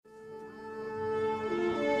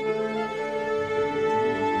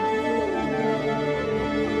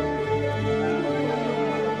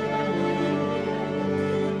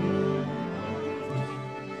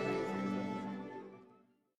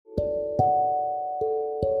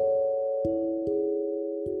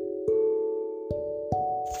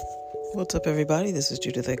What's up, everybody? This is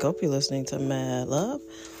Judith A. Cope. You're listening to Mad Love.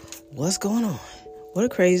 What's going on? What a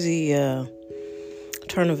crazy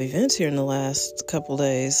turn of events here in the last couple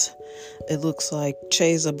days. It looks like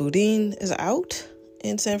Chesa Boudin is out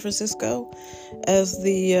in San Francisco as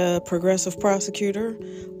the progressive prosecutor,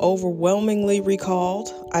 overwhelmingly recalled.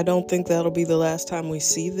 I don't think that'll be the last time we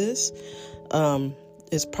see this.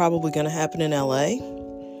 It's probably going to happen in LA.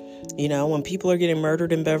 You know, when people are getting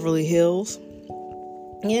murdered in Beverly Hills,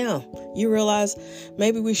 yeah, you realize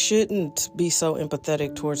maybe we shouldn't be so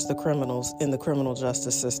empathetic towards the criminals in the criminal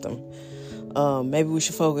justice system. Maybe we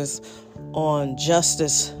should focus on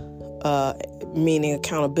justice, meaning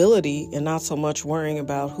accountability, and not so much worrying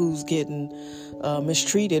about who's getting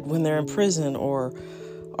mistreated when they're in prison, or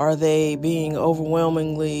are they being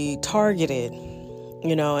overwhelmingly targeted.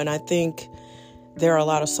 You know, and I think there are a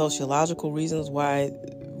lot of sociological reasons why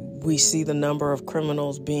we see the number of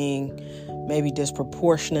criminals being maybe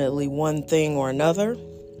disproportionately one thing or another.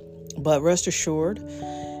 But rest assured,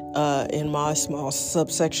 in my small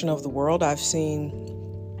subsection of the world, I've seen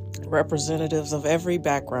representatives of every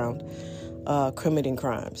background committing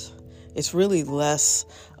crimes. It's really less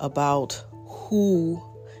about who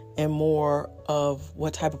and more of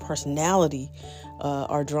what type of personality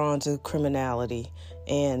are drawn to criminality.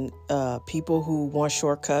 And people who want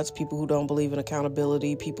shortcuts, people who don't believe in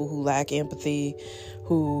accountability, people who lack empathy,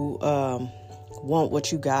 who want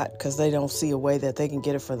what you got because they don't see a way that they can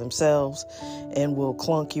get it for themselves and will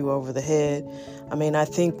clunk you over the head. I mean, I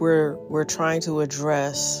think we're trying to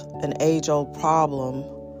address an age-old problem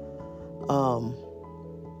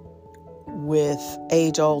with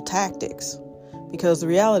age-old tactics, because the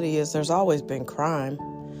reality is there's always been crime.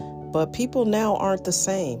 But people now aren't the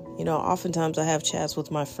same. You know, oftentimes I have chats with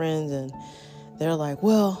my friends and they're like,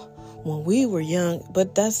 well, when we were young,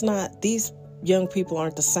 but that's not, these young people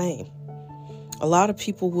aren't the same. A lot of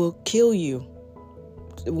people will kill you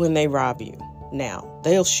when they rob you now.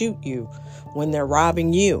 They'll shoot you when they're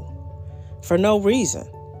robbing you for no reason.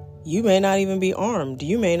 You may not even be armed.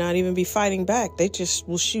 You may not even be fighting back. They just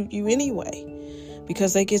will shoot you anyway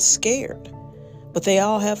because they get scared. But they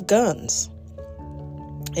all have guns.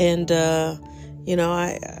 And, you know,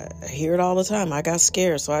 I hear it all the time. I got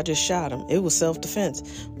scared, so I just shot him. It was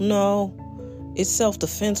self-defense. No, it's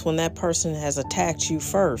self-defense when that person has attacked you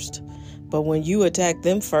first. But when you attack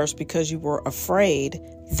them first because you were afraid,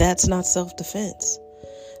 that's not self-defense.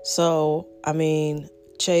 So, I mean,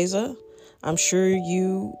 Chesa, I'm sure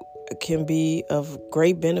you can be of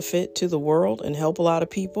great benefit to the world and help a lot of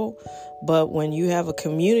people. But when you have a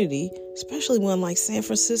community, especially one like San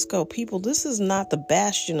Francisco, people, this is not the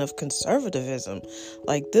bastion of conservatism.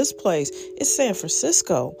 Like this place, it's San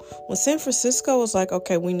Francisco. When San Francisco is like,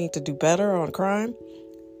 okay, we need to do better on crime,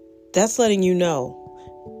 that's letting you know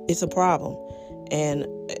it's a problem. And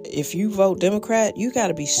if you vote Democrat, you got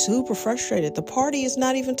to be super frustrated. The party is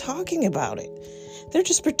not even talking about it. They're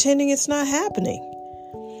just pretending it's not happening.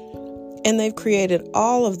 And they've created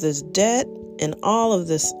all of this debt and all of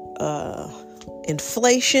this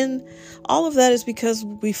inflation. All of that is because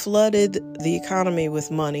we flooded the economy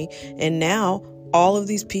with money. And now all of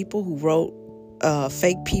these people who wrote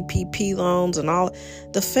fake PPP loans and all,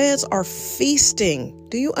 the feds are feasting.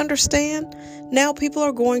 Do you understand? Now people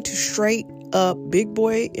are going to straight up big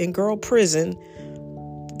boy and girl prison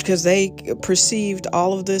because they perceived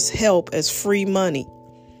all of this help as free money.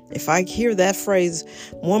 If I hear that phrase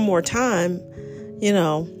one more time, you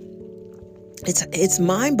know, it's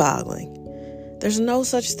mind-boggling. There's no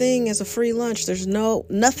such thing as a free lunch.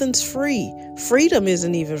 Nothing's free. Freedom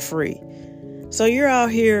isn't even free. So you're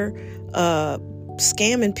out here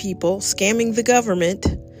scamming people, scamming the government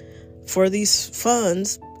for these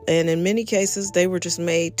funds. And in many cases, they were just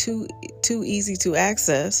made too easy to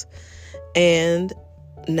access. And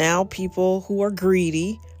now people who are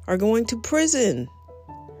greedy are going to prison.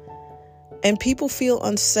 And people feel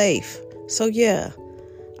unsafe. So, yeah,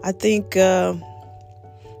 I think,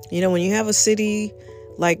 you know, when you have a city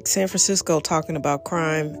like San Francisco talking about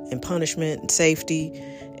crime and punishment and safety,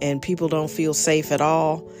 and people don't feel safe at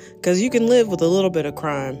all, because you can live with a little bit of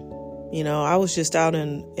crime. You know, I was just out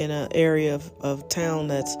in an area of town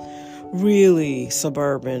that's really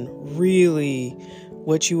suburban, really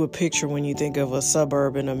what you would picture when you think of a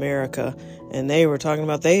suburban America. And they were talking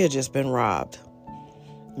about they had just been robbed.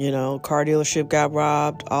 You know, car dealership got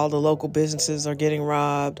robbed. All the local businesses are getting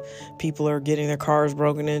robbed. People are getting their cars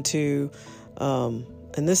broken into. And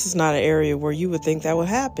this is not an area where you would think that would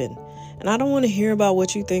happen. And I don't want to hear about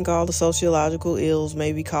what you think all the sociological ills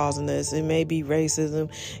may be causing this. It may be racism,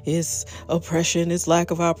 it's oppression, it's lack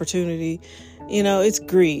of opportunity. You know, it's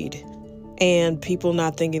greed and people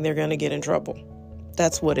not thinking they're going to get in trouble.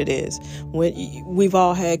 That's what it is. When we've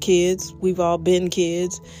all had kids, we've all been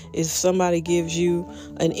kids. If somebody gives you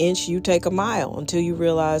an inch, you take a mile until you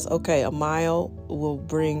realize, okay, a mile will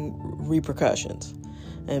bring repercussions.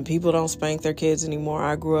 And people don't spank their kids anymore.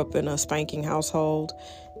 I grew up in a spanking household,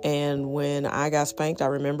 and when I got spanked, I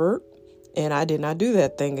remember, and I did not do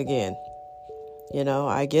that thing again. You know,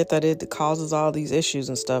 I get that it causes all these issues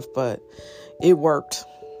and stuff, but it worked.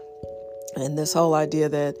 And this whole idea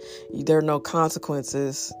that there are no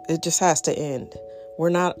consequences, it just has to end. We're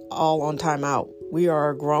not all on timeout. We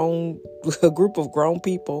are a group of grown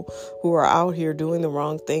people who are out here doing the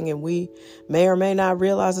wrong thing, and we may or may not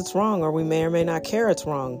realize it's wrong, or we may or may not care it's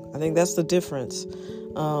wrong. I think that's the difference.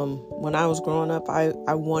 When I was growing up, I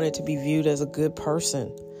wanted to be viewed as a good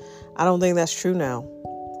person. I don't think that's true now.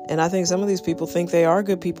 And I think some of these people think they are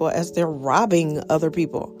good people as they're robbing other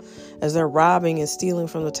people, as they're robbing and stealing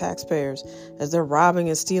from the taxpayers, as they're robbing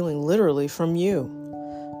and stealing literally from you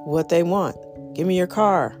what they want. Give me your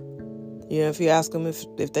car. You know, if you ask them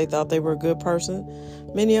if they thought they were a good person,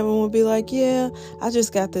 many of them would be like, yeah, I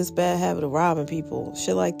just got this bad habit of robbing people.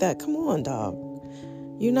 Shit like that. Come on, dog.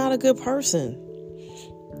 You're not a good person.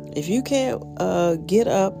 If you can't get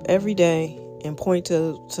up every day and point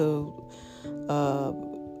to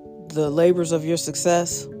the labors of your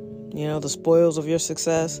success, you know, the spoils of your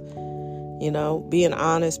success, you know, being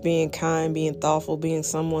honest, being kind, being thoughtful, being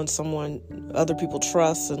someone other people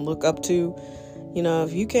trust and look up to. You know,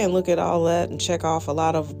 if you can't look at all that and check off a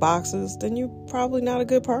lot of boxes, then you're probably not a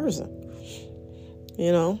good person.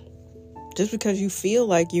 You know, just because you feel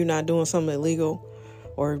like you're not doing something illegal,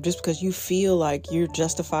 or just because you feel like you're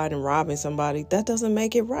justified in robbing somebody, that doesn't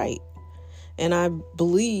make it right. And I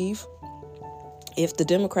believe if the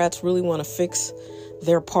Democrats really want to fix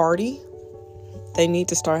their party, they need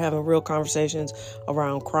to start having real conversations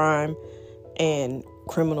around crime and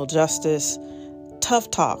criminal justice,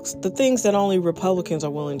 tough talks, the things that only Republicans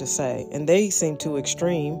are willing to say, and they seem too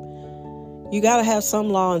extreme. You got to have some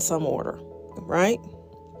law and some order, right?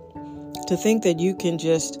 To think that you can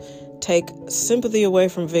just take sympathy away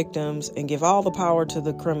from victims and give all the power to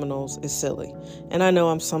the criminals is silly. And I know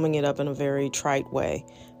I'm summing it up in a very trite way,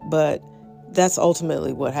 but that's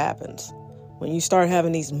ultimately what happens. When you start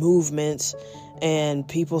having these movements and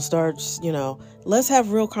people start, you know, let's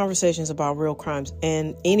have real conversations about real crimes.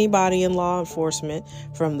 And anybody in law enforcement,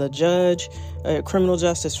 from the judge, criminal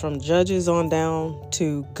justice, from judges on down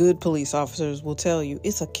to good police officers, will tell you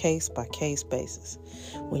it's a case-by-case basis.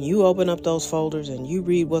 When you open up those folders and you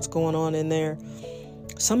read what's going on in there,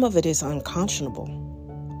 some of it is unconscionable.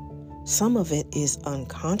 Some of it is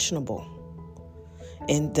unconscionable.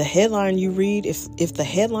 And the headline you read, if the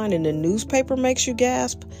headline in the newspaper makes you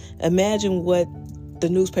gasp, imagine what the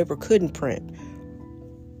newspaper couldn't print.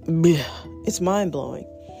 It's mind-blowing.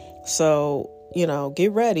 So, you know,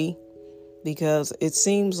 get ready, because it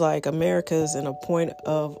seems like America's in a point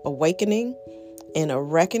of awakening and a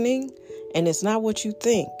reckoning, and it's not what you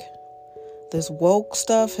think. This woke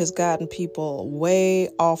stuff has gotten people way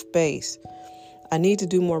off base. I need to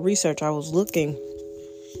do more research. I was looking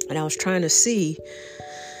and I was trying to see.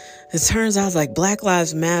 It turns out like Black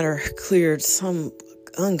Lives Matter cleared some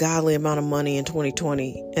ungodly amount of money in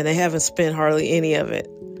 2020, and they haven't spent hardly any of it.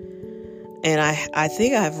 And I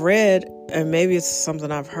think I've read, and maybe it's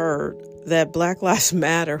something I've heard, that Black Lives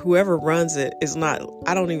Matter, whoever runs it, is not,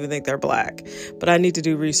 I don't even think they're black, but I need to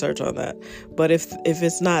do research on that. But if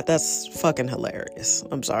it's not, that's fucking hilarious.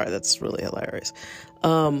 I'm sorry, that's really hilarious.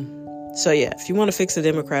 So yeah, if you want to fix the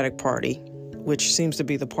Democratic Party, which seems to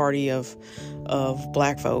be the party of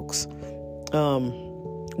black folks,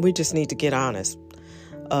 we just need to get honest.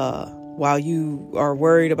 While you are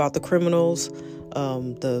worried about the criminals,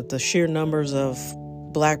 the sheer numbers of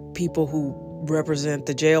black people who represent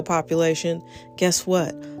the jail population, guess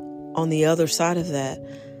what? On the other side of that,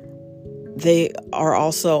 they are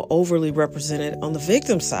also overly represented on the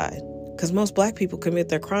victim side, because most black people commit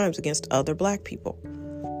their crimes against other black people.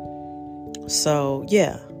 So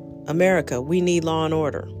yeah, America, we need law and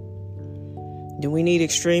order. Do we need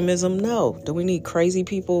extremism? No. Do we need crazy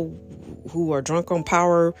people who are drunk on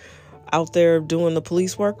power out there doing the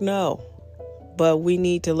police work? No. But we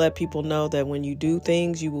need to let people know that when you do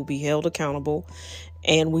things, you will be held accountable,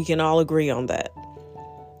 and we can all agree on that,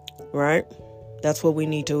 right? That's what we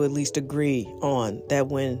need to at least agree on, that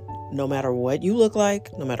when, no matter what you look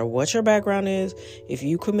like, no matter what your background is, if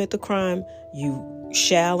you commit the crime, you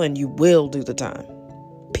shall and you will do the time.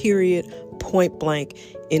 Period. Point blank.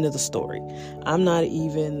 End of the story. I'm not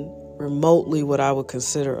even remotely what I would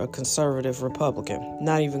consider a conservative Republican.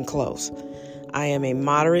 Not even close. I am a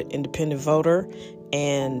moderate independent voter,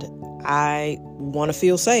 and I want to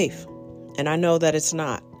feel safe. And I know that it's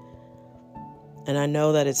not. And I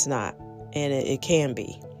know that it's not. And it can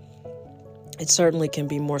be. It certainly can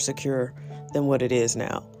be more secure than what it is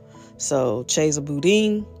now. So, Chesa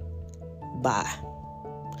Boudin, bye.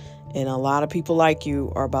 And a lot of people like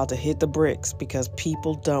you are about to hit the bricks because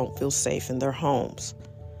people don't feel safe in their homes.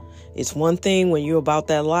 It's one thing when you're about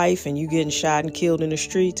that life and you getting shot and killed in the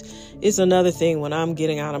streets. It's another thing when I'm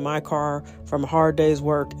getting out of my car from a hard day's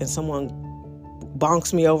work and someone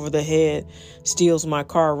bonks me over the head, steals my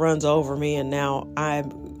car, runs over me, and now I,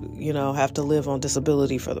 have to live on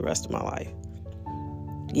disability for the rest of my life.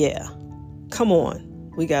 Yeah. Come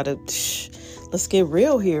on. We gotta, let's get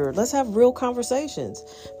real here. Let's have real conversations.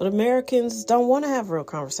 But Americans don't want to have real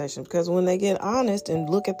conversations because when they get honest and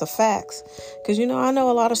look at the facts, because, I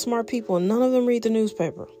know a lot of smart people and none of them read the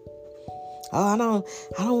newspaper. Oh, I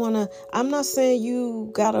don't want to, I'm not saying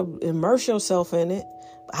you got to immerse yourself in it.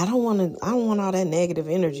 I don't want all that negative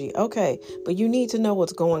energy. Okay. But you need to know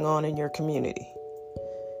what's going on in your community.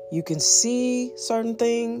 You can see certain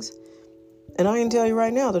things. And I can tell you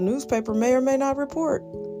right now, the newspaper may or may not report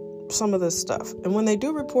some of this stuff. And when they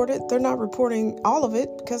do report it, they're not reporting all of it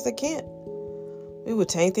because they can't. It would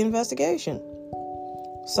taint the investigation.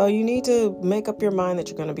 So you need to make up your mind that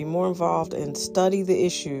you're going to be more involved and study the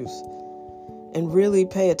issues and really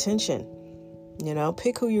pay attention.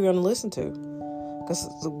 Pick who you're going to listen to. Because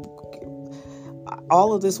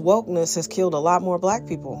all of this wokeness has killed a lot more black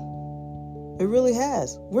people. It really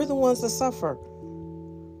has. We're the ones that suffer.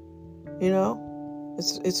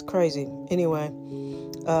 It's crazy. Anyway,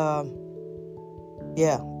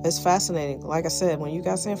 it's fascinating. Like I said, when you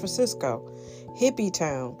got San Francisco, hippie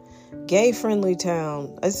town, gay friendly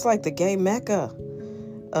town, it's like the gay Mecca.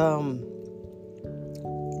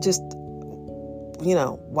 Just,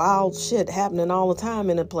 wild shit happening all the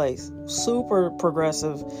time in a place. Super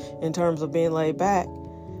progressive in terms of being laid back.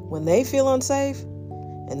 When they feel unsafe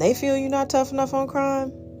and they feel you're not tough enough on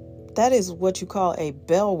crime, that is what you call a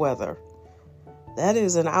bellwether. That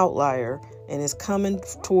is an outlier and it's coming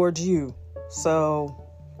towards you. So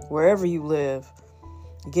wherever you live,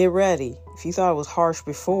 get ready. If you thought it was harsh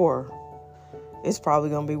before, it's probably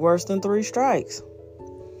going to be worse than 3 strikes.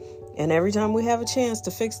 And every time we have a chance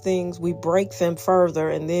to fix things, we break them further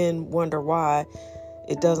and then wonder why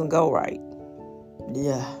it doesn't go right.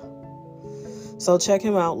 Yeah. So check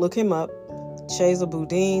him out. Look him up. Chesa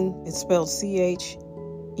Boudin. It's spelled ChesaBoudin.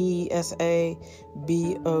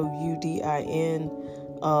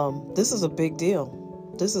 This is a big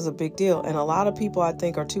deal. This is a big deal. And a lot of people, I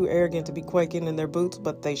think, are too arrogant to be quaking in their boots,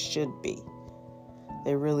 but they should be.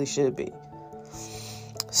 They really should be.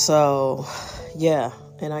 So, yeah.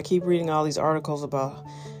 And I keep reading all these articles about,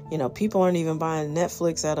 people aren't even buying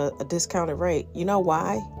Netflix at a discounted rate. You know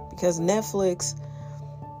why? Because Netflix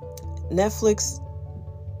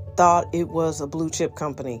thought it was a blue chip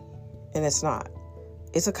company, and it's not.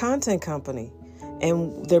 It's a content company.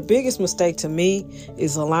 And their biggest mistake to me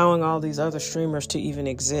is allowing all these other streamers to even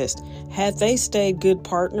exist. Had they stayed good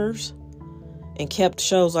partners and kept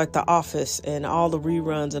shows like The Office and all the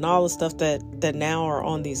reruns and all the stuff that now are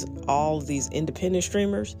on all of these independent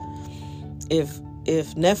streamers, if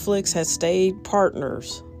Netflix had stayed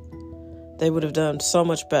partners, they would have done so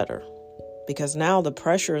much better. Because now the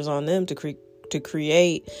pressure is on them to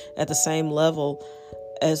create at the same level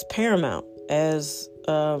as Paramount, as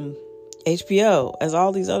HBO, as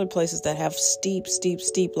all these other places that have steep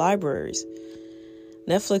libraries.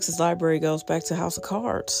 Netflix's library goes back to House of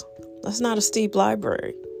Cards. That's not a steep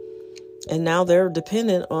library. And now they're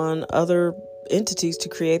dependent on other entities to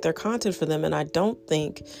create their content for them. And I don't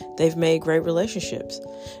think they've made great relationships.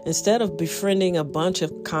 Instead of befriending a bunch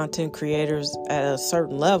of content creators at a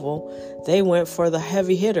certain level, they went for the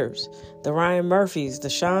heavy hitters, the Ryan Murphys, the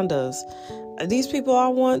Shondas. These people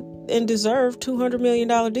all want and deserve $200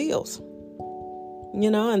 million deals.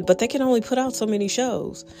 But they can only put out so many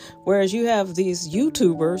shows. Whereas you have these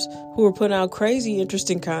YouTubers who are putting out crazy,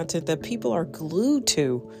 interesting content that people are glued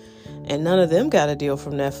to. And none of them got a deal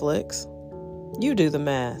from Netflix. You do the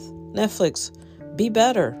math. Netflix, be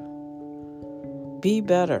better. Be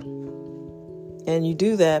better. And you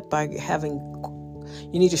do that by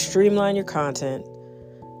you need to streamline your content.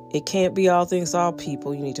 It can't be all things to all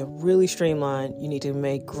people. You need to really streamline. You need to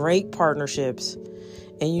make great partnerships.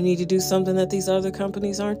 And you need to do something that these other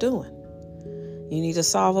companies aren't doing. You need to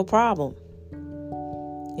solve a problem.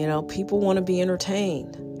 People want to be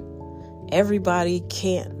entertained. Everybody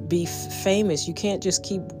can't be famous. You can't just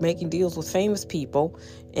keep making deals with famous people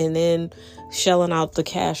and then shelling out the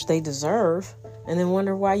cash they deserve and then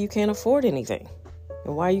wonder why you can't afford anything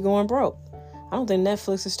and why you're going broke. I don't think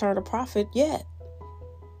Netflix has turned a profit yet.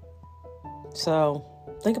 So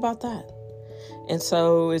think about that. And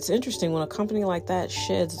so it's interesting when a company like that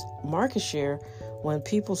sheds market share, when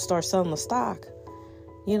people start selling the stock,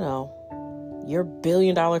 your $1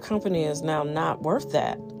 billion company is now not worth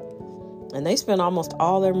that. And they spend almost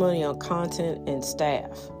all their money on content and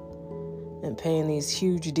staff and paying these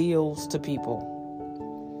huge deals to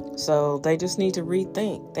people. So they just need to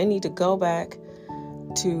rethink. They need to go back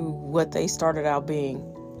to what they started out being.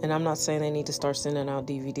 And I'm not saying they need to start sending out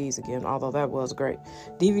DVDs again, although that was great.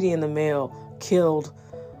 DVD in the mail killed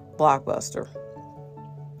Blockbuster.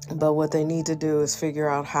 But what they need to do is figure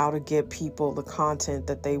out how to get people the content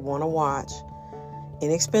that they want to watch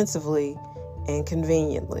inexpensively and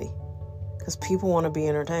conveniently, because people want to be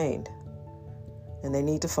entertained. And they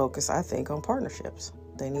need to focus, I think, on partnerships.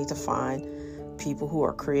 They need to find people who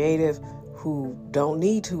are creative, who don't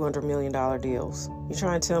need $200 million deals. You're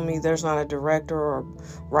trying to tell me there's not a director or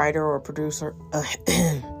writer or producer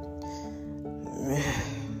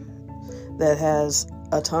that has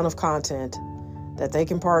a ton of content that they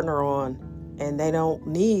can partner on, and they don't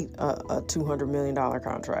need a $200 million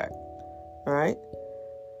contract, right?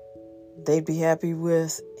 They'd be happy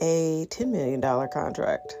with a $10 million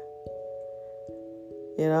contract.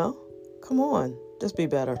 Come on, just be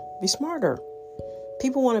better, be smarter.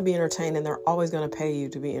 People want to be entertained, and they're always going to pay you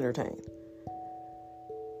to be entertained.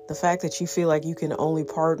 The fact that you feel like you can only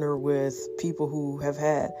partner with people who have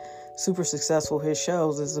had super successful hit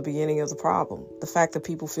shows is the beginning of the problem. The fact that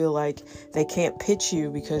people feel like they can't pitch you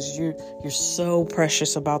because you're so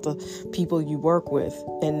precious about the people you work with.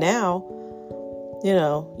 And now,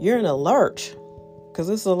 you're in a lurch because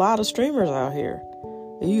there's a lot of streamers out here.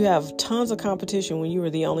 You have tons of competition when you were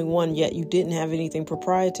the only one, yet you didn't have anything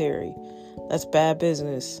proprietary. That's bad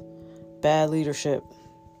business, bad leadership.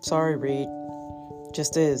 Sorry, Reed.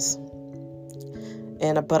 Just is.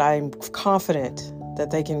 But I'm confident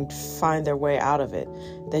that they can find their way out of it.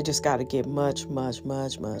 They just got to get much, much,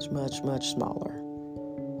 much, much, much, much smaller.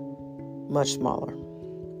 Much smaller.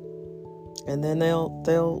 And then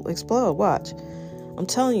they'll explode. Watch. I'm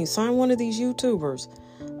telling you, sign one of these YouTubers.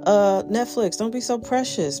 Netflix, don't be so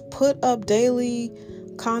precious. Put up daily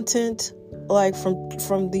content like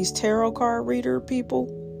from these tarot card reader people.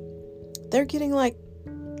 They're getting like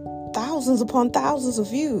thousands upon thousands of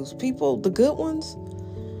views. People, the good ones,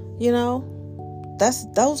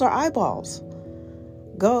 those are eyeballs.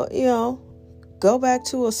 Go back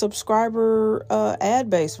to a subscriber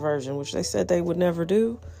ad-based version, which they said they would never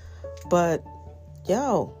do. But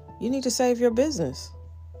you need to save your business.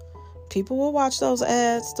 People will watch those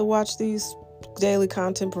ads to watch these daily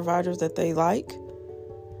content providers that they like.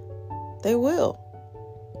 They will.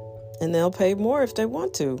 And they'll pay more if they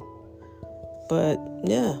want to. But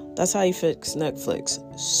that's how you fix Netflix.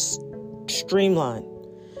 Streamline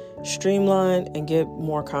and get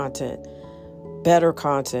more content. Better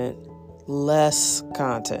content, less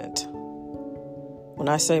content. When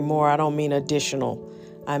I say more, I don't mean additional.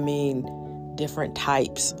 I mean different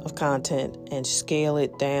types of content, and scale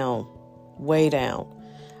it down, way down.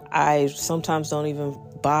 I sometimes don't even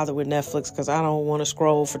bother with Netflix because I don't want to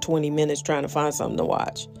scroll for 20 minutes trying to find something to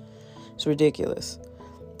watch. It's ridiculous.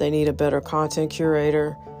 They need a better content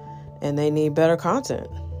curator, and they need better content.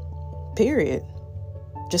 Period.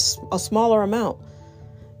 Just a smaller amount.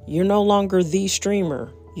 You're no longer the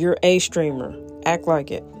streamer. You're a streamer. Act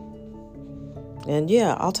like it. And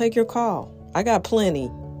I'll take your call. I got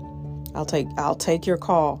plenty. I'll take your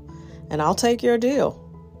call, and I'll take your deal.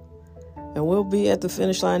 And we'll be at the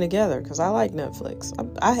finish line together because I like Netflix.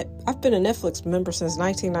 I've been a Netflix member since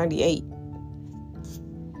 1998.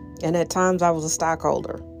 And at times I was a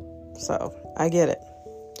stockholder. So I get it.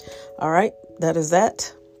 All right. That is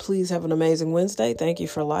that. Please have an amazing Wednesday. Thank you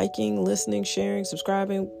for liking, listening, sharing,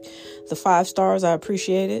 subscribing. The 5 stars, I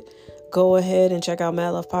appreciate it. Go ahead and check out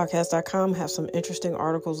madlovepodcast.com. Have some interesting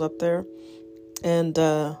articles up there. And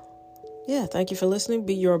thank you for listening.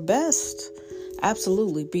 Be your best.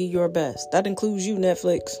 Absolutely, be your best. That includes you,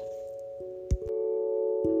 Netflix.